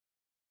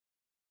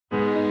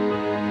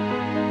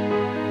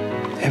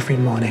Every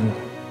morning,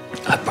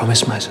 I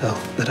promise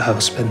myself that I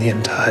will spend the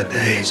entire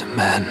day as a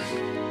man.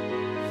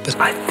 But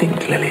I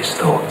think Lili's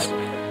thoughts.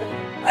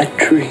 I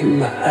dream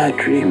her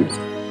dreams.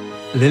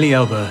 Lili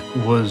Elbe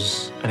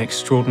was an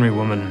extraordinary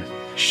woman.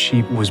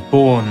 She was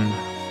born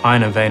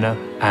Eine Vena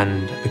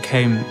and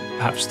became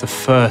perhaps the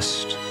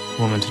first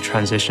woman to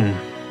transition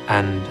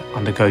and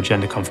undergo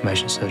gender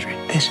confirmation surgery.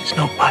 This is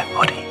not my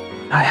body.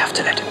 I have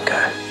to let him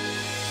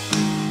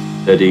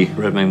go. Eddie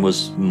Redmayne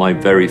was my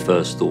very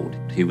first thought.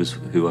 He was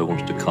who I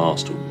wanted to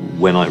cast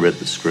when I read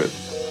the script.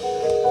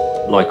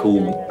 Like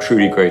all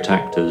truly great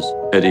actors,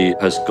 Eddie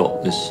has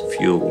got this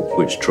fuel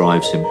which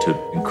drives him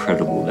to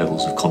incredible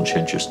levels of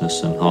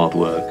conscientiousness and hard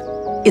work.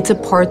 It's a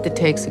part that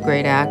takes a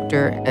great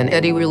actor, and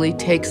Eddie really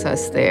takes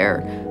us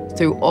there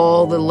through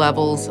all the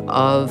levels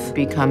of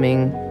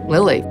becoming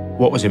Lili.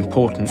 What was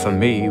important for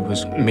me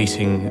was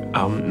meeting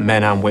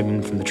men and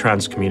women from the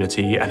trans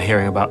community and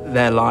hearing about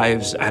their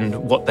lives and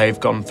what they've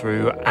gone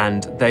through,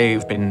 and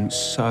they've been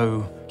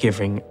so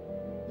giving.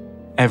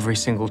 Every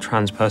single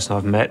trans person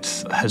I've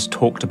met has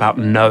talked about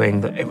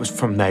knowing that it was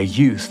from their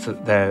youth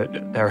that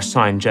their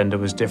assigned gender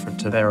was different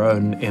to their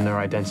own inner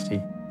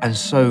identity. And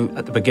so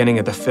at the beginning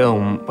of the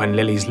film, when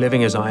Lili's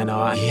living as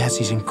Einar, he has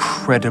these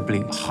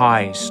incredibly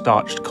high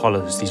starched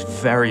collars, these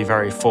very,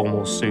 very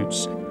formal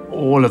suits.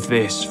 All of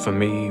this for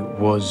me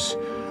was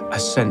a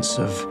sense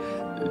of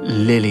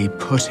Lili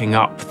putting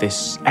up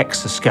this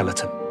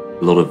exoskeleton.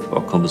 A lot of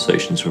our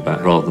conversations were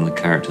about, rather than the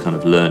character kind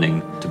of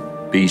learning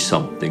to be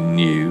something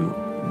new,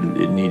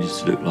 it needed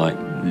to look like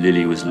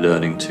Lili was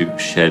learning to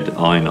shed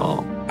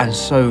Einar. And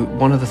so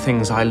one of the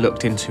things I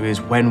looked into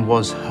is, when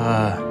was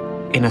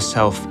her inner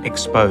self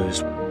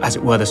exposed? As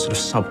it were, the sort of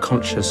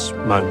subconscious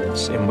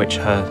moments in which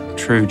her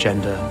true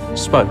gender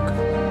spoke.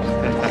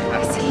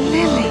 It's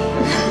Lili.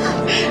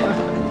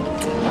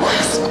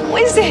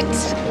 What is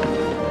it?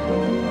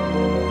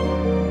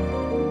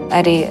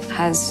 Eddie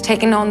has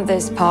taken on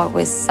this part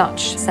with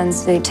such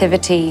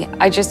sensitivity.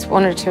 I just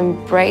wanted to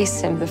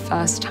embrace him the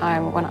first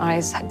time when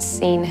I had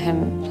seen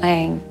him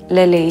playing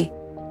Lili.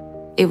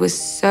 It was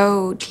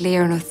so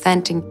clear and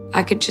authentic.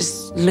 I could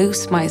just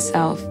lose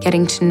myself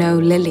getting to know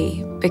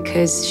Lili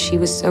because she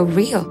was so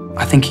real.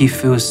 I think he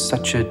feels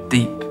such a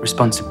deep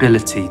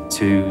responsibility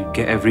to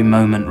get every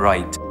moment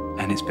right.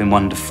 And it's been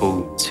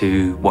wonderful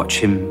to watch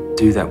him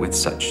do that with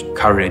such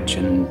courage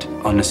and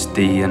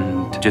honesty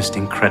and just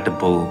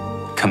incredible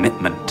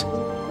commitment.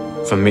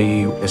 For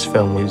me, this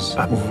film is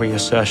a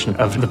reassertion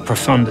of the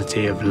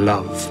profundity of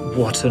love.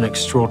 What an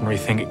extraordinary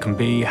thing it can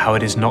be, how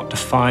it is not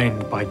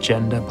defined by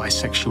gender, by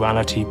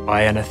sexuality,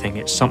 by anything.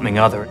 It's something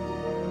other.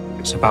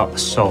 It's about the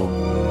soul.